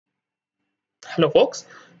Hello folks.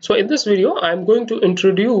 So in this video I'm going to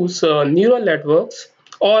introduce neural networks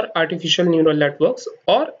or artificial neural networks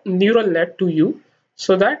or neural net to you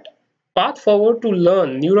so that path forward to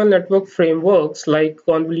learn neural network frameworks like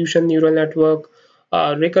convolution neural network,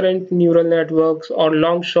 recurrent neural networks or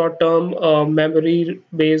long short-term memory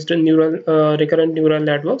based neural recurrent neural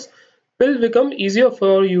networks will become easier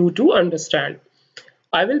for you to understand.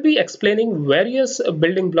 I will be explaining various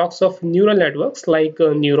building blocks of neural networks like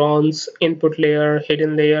neurons, input layer,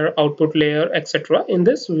 hidden layer, output layer, etc. in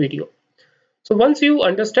this video. So once you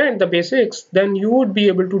understand the basics, then you would be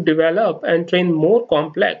able to develop and train more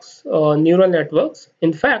complex neural networks.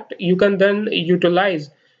 In fact, you can then utilize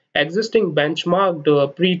existing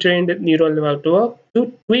benchmarked pre-trained neural network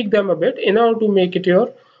to tweak them a bit in order to make it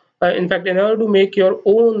your, in order to make your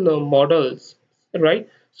own models, right?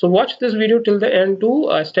 So watch this video till the end to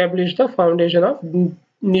establish the foundation of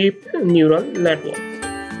deep neural network.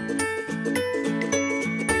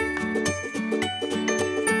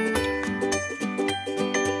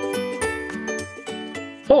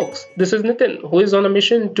 Folks, this is Nitin, who is on a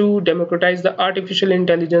mission to democratize the artificial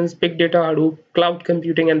intelligence, big data, Hadoop, cloud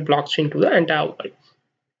computing, and blockchain to the entire world.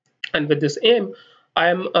 And with this aim, I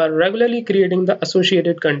am regularly creating the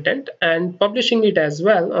associated content and publishing it as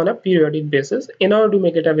well on a periodic basis in order to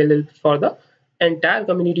make it available for the entire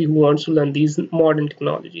community who wants to learn these modern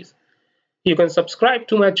technologies. You can subscribe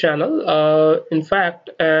to my channel, in fact,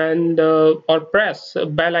 and or press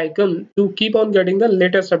bell icon to keep on getting the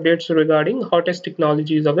latest updates regarding hottest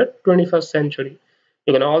technologies of the 21st century.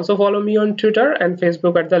 You can also follow me on Twitter and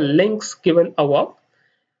Facebook at the links given above.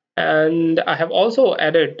 And I have also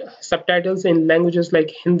added subtitles in languages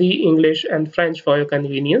like Hindi, English, and French for your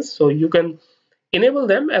convenience, so you can enable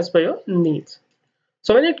them as per your needs.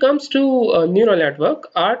 So when it comes to neural network,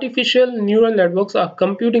 artificial neural networks are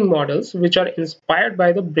computing models which are inspired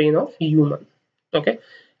by the brain of human. Okay,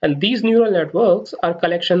 and these neural networks are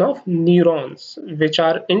collection of neurons which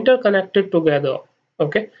are interconnected together.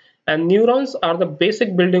 Okay, and neurons are the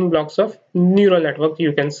basic building blocks of neural network,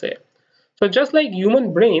 you can say. So just like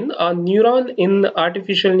human brain, a neuron in the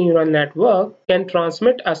artificial neural network can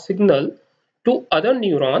transmit a signal to other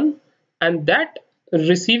neuron, and that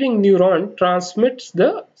receiving neuron transmits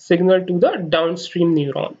the signal to the downstream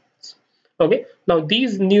neurons. Okay, now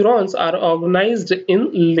these neurons are organized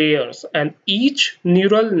in layers, and each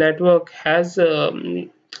neural network has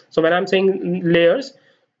so when I'm saying layers,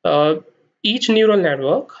 uh, each neural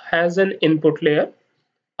network has an input layer,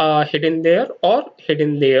 a hidden layer or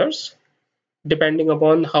hidden layers depending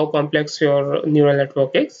upon how complex your neural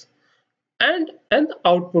network is, and an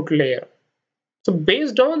output layer. So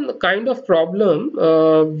based on the kind of problem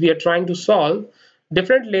we are trying to solve,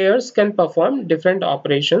 different layers can perform different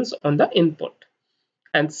operations on the input.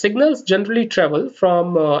 And signals generally travel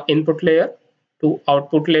from input layer to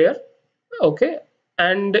output layer. Okay.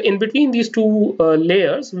 And in between these two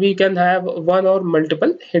layers, we can have one or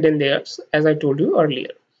multiple hidden layers, as I told you earlier.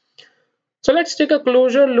 So let's take a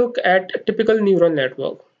closer look at a typical neural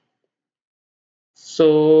network.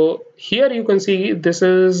 So here you can see this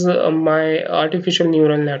is my artificial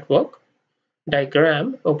neural network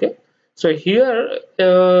diagram. Okay, so here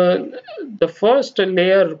the first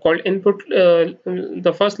layer called input,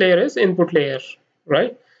 the first layer is input layer,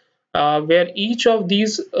 right? Where each of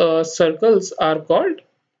these circles are called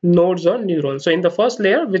nodes or neurons. So in the first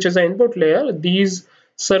layer, which is the input layer, these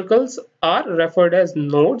circles are referred as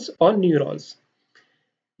nodes or neurons.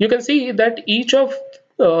 You can see that each of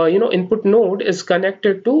input node is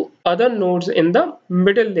connected to other nodes in the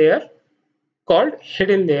middle layer called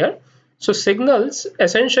hidden layer. So signals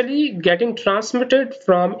essentially getting transmitted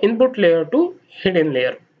from input layer to hidden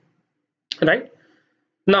layer, right?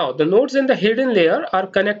 Now the nodes in the hidden layer are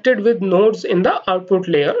connected with nodes in the output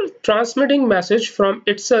layer, transmitting message from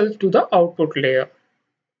itself to the output layer.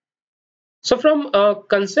 So from a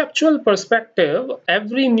conceptual perspective,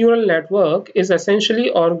 every neural network is essentially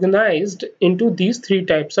organized into these three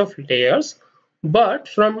types of layers. But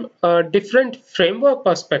from a different framework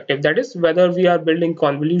perspective, that is whether we are building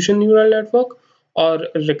convolution neural network or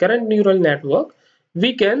recurrent neural network,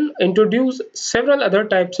 we can introduce several other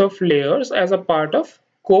types of layers as a part of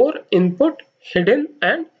core, input, hidden,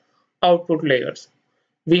 and output layers.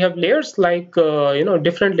 We have layers like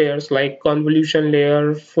different layers like convolution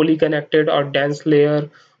layer, fully connected or dense layer,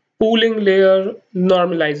 pooling layer,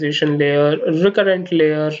 normalization layer, recurrent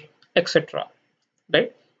layer, etc.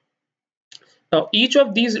 Right? Now each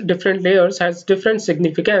of these different layers has different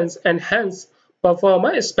significance and hence perform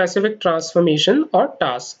a specific transformation or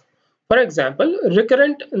task. For example,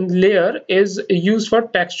 recurrent layer is used for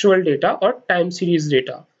textual data or time series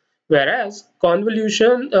data, whereas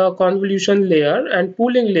convolution layer and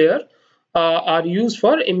pooling layer are used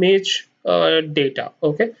for image data.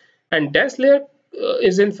 Okay, and dense layer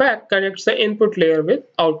is in fact connects the input layer with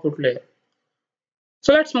output layer.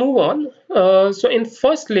 So let's move on. So in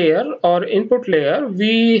first layer or input layer,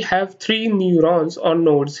 we have three neurons or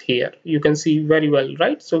nodes here. You can see very well,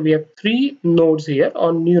 right? So we have three nodes here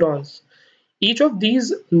or neurons. Each of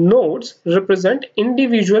these nodes represent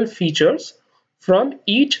individual features from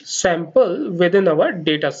each sample within our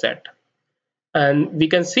data set. And we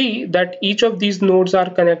can see that each of these nodes are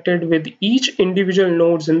connected with each individual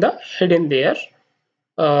nodes in the hidden layer.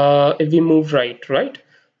 If we move right,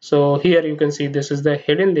 so here you can see this is the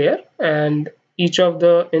hidden layer, and each of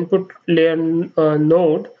the input layer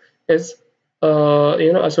node is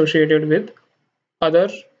associated with other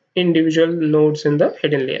individual nodes in the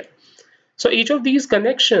hidden layer. So each of these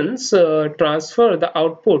connections transfer the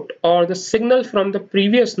output or the signal from the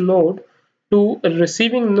previous node to a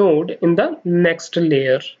receiving node in the next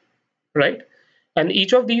layer, right? And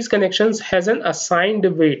each of these connections has an assigned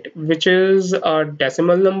weight, which is a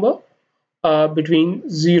decimal number between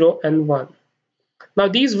 0 and 1. Now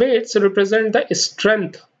these weights represent the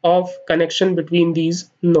strength of connection between these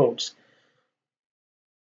nodes.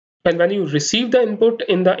 And when you receive the input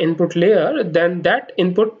in the input layer, then that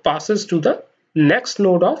input passes to the next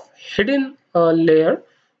node of hidden layer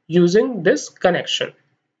using this connection.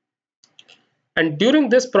 And during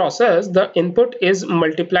this process, the input is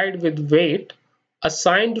multiplied with weight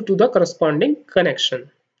assigned to the corresponding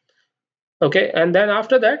connection. Okay, and then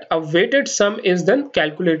after that, a weighted sum is then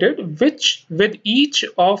calculated, which with each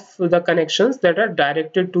of the connections that are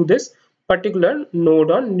directed to this particular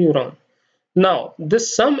node or neuron. Now,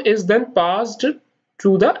 this sum is then passed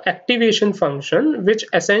to the activation function, which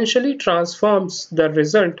essentially transforms the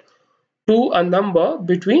result to a number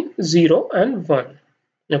between 0 and 1.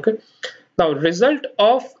 Okay. Now, result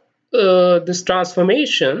of this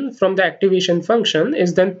transformation from the activation function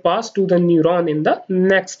is then passed to the neuron in the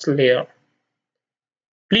next layer.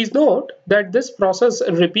 Please note that this process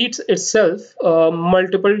repeats itself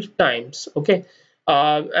multiple times. Okay,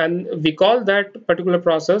 and we call that particular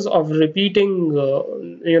process of repeating,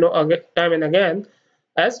 time and again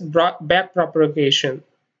as back propagation.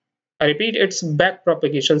 I repeat, it's back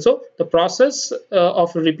propagation. So the process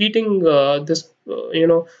of repeating this,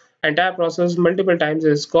 entire process multiple times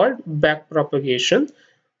is called back propagation.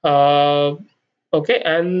 Uh, okay,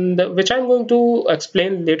 and which I'm going to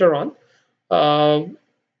explain later on.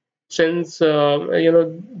 Since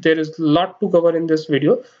there is a lot to cover in this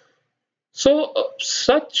video. So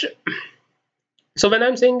when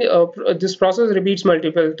I'm saying this process repeats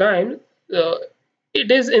multiple times, uh, it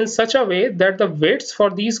is in such a way that the weights for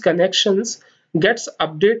these connections gets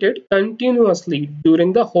updated continuously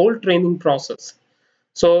during the whole training process.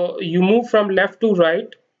 So you move from left to right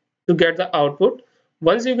to get the output.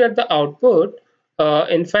 Once you get the output,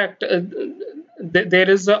 in fact, there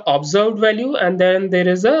is a observed value, and then there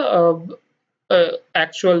is a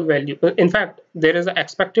actual value. In fact, there is an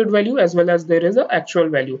expected value as well as there is an actual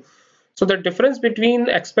value. So the difference between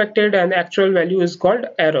expected and actual value is called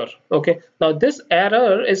error. Okay. Now this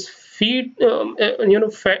error is fed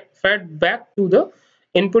back to the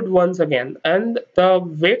input once again, and the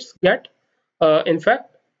weights get in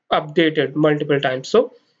fact updated multiple times.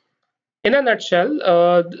 So in a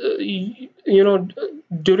nutshell,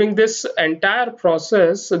 during this entire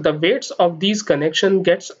process, the weights of these connection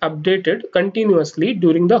gets updated continuously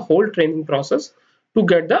during the whole training process to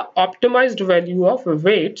get the optimized value of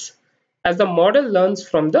weights as the model learns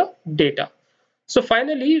from the data. So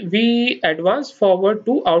finally, we advance forward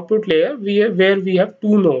to output layer where we have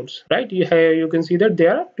two nodes, right? You can see that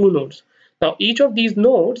there are two nodes. Now, each of these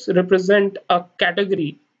nodes represent a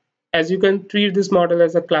category, as you can treat this model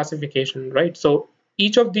as a classification, right? So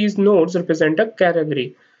each of these nodes represent a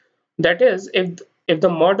category. That is, if the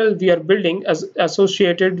model we are building is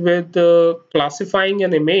associated with classifying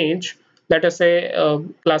an image, let us say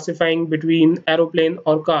classifying between aeroplane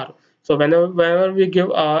or car. So whenever we give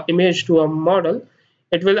an image to a model,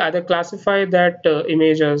 it will either classify that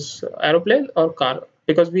image as aeroplane or car,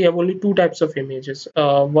 because we have only two types of images.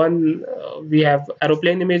 One we have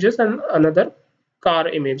aeroplane images and another car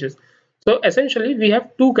images. So essentially we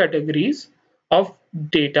have two categories of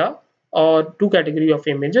data or two category of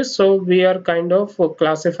images. So we are kind of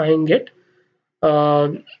classifying it, uh,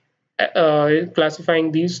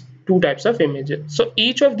 classifying these two types of images. So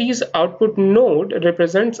each of these output node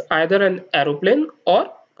represents either an aeroplane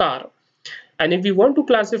or car. And if we want to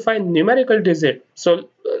classify numerical digit, so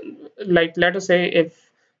like let us say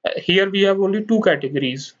if here we have only two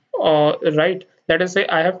categories, right? Let us say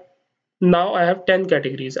I have now I have 10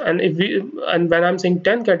 categories. And if we, and when I'm saying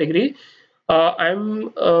 10 category, I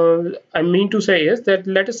mean to say is that,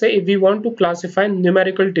 let us say if we want to classify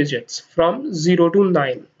numerical digits from 0 to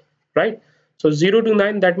 9, right? So 0 to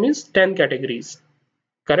 9, that means 10 categories,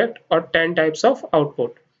 correct? Or 10 types of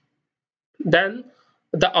output. Then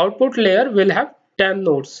the output layer will have 10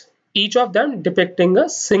 nodes, each of them depicting a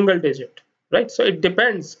single digit, right? So it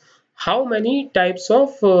depends how many types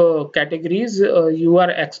of categories you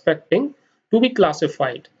are expecting to be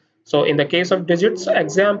classified. So in the case of digits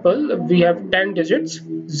example, we have 10 digits,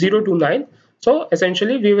 0 to 9. So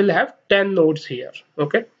essentially we will have 10 nodes here,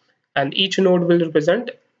 okay? And each node will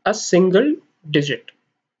represent a single digit.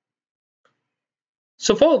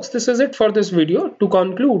 So folks, this is it for this video. To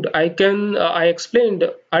conclude, I explained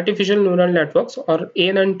artificial neural networks, or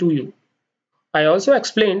ANN, to you. I also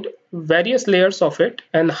explained various layers of it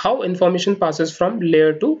and how information passes from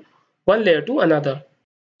one layer to another.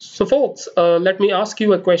 So folks, let me ask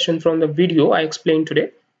you a question from the video I explained today.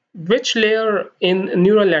 Which layer in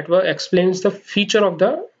neural network explains the features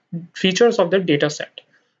of the data set?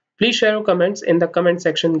 Please share your comments in the comment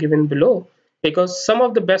section given below, because some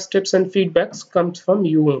of the best tips and feedbacks comes from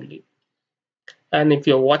you only. And if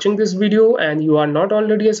you're watching this video and you are not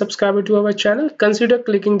already a subscriber to our channel, consider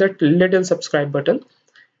clicking that little subscribe button.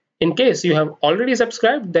 In case you have already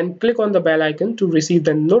subscribed, then click on the bell icon to receive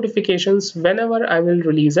the notifications whenever I will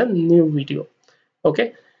release a new video.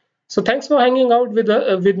 Okay, so thanks for hanging out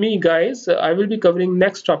with me, guys. I will be covering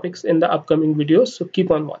next topics in the upcoming videos, so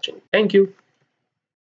keep on watching. Thank you.